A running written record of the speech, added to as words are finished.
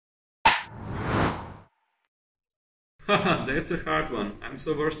Haha, that's a hard one. I'm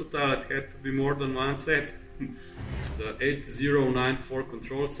so versatile it had to be more than one set. The 8094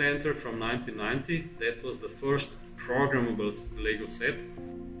 Control Center from 1990, that was the first programmable LEGO set.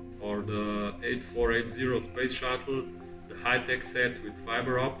 Or the 8480 Space Shuttle, the high-tech set with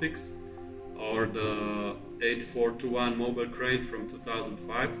fiber optics. Or the 8421 Mobile Crane from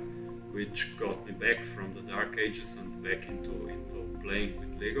 2005, which got me back from the dark ages and back into playing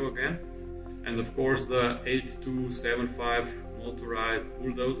with LEGO again. And of course the 8275 motorized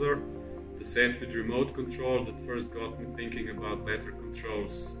bulldozer, the set with remote control that first got me thinking about better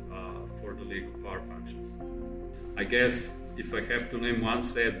controls for the LEGO power functions. I guess if I have to name one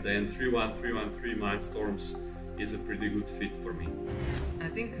set, then 31313 Mindstorms is a pretty good fit for me. I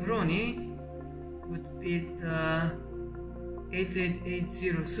think Ronnie would be the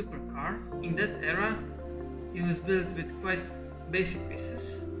 8880 supercar. In that era, it was built with quite basic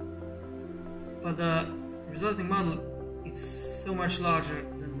pieces, but the resulting model is so much larger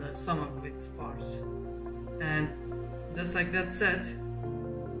than the sum of its parts. And just like that set,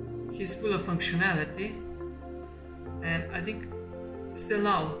 he's full of functionality, and I think still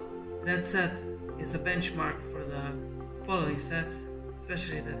now that set is a benchmark for the following sets,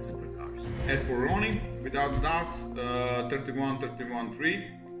 especially the supercars. As for Ronnie, without doubt, 31313,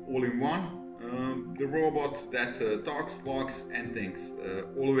 all in one. The robot that talks, walks and thinks,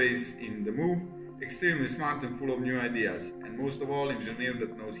 always in the move, extremely smart and full of new ideas, and most of all, engineer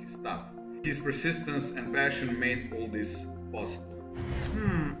that knows his stuff. His persistence and passion made all this possible.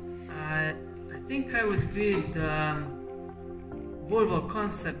 I think I would be the Volvo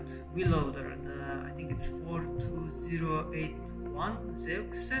Concept wheel loader. I think it's 42081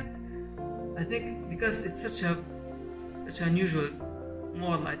 Zeuk set. I think because it's such an unusual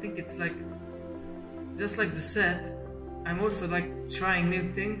model, I think it's like just like the set, I'm also like trying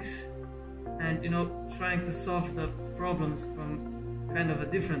new things and trying to solve the problems from kind of a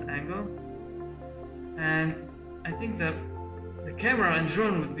different angle. And I think that the camera and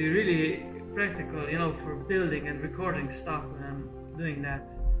drone would be really practical, for building and recording stuff when I'm doing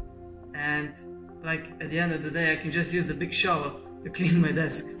that. And like at the end of the day, I can just use the big shovel to clean my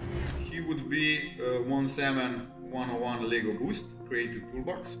desk. He would be 17101 LEGO Boost Creative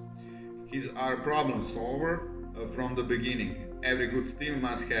Toolbox. He's our problem solver from the beginning. Every good team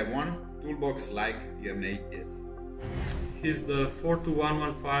must have one toolbox like your name is. He's the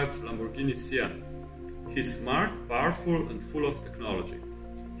 42115 Lamborghini Sian. He's smart, powerful and full of technology.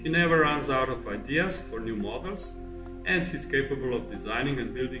 He never runs out of ideas for new models, and he's capable of designing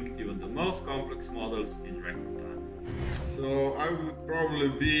and building even the most complex models in record time. So I would probably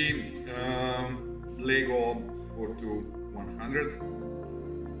be LEGO 42100.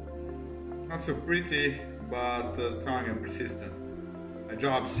 Not so pretty, but strong and persistent. My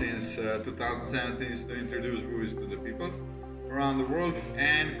job since 2017 is to introduce BuWizz to the people around the world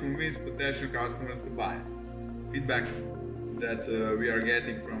and convince potential customers to buy. Feedback that we are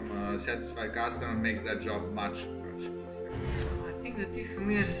getting from satisfied customers makes that job much easier. I think that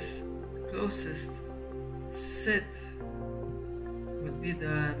Tichomir's closest set would be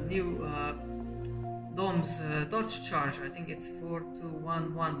the new Dom's Dodge Charger. I think it's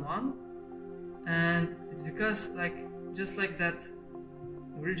 42111, and it's because just like that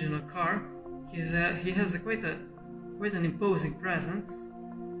original car, he has quite an imposing presence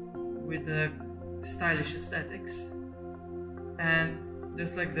with stylish aesthetics, and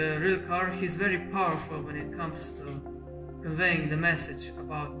just like the real car, he's very powerful when it comes to conveying the message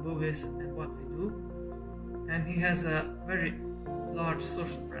about BuWizz and what we do, and he has a very large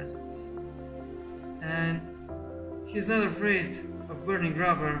social presence, and he's not afraid of burning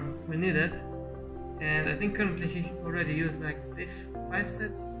rubber when needed. And I think currently he already used like 5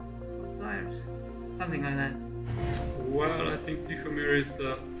 sets of tires, something like that. Well, I think Tichomir is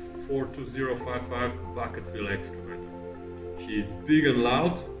the 42055 bucket wheel excavator. He's big and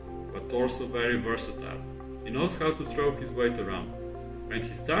loud, but also very versatile. He knows how to throw his weight around. When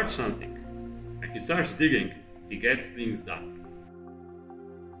he starts something, when he starts digging, he gets things done.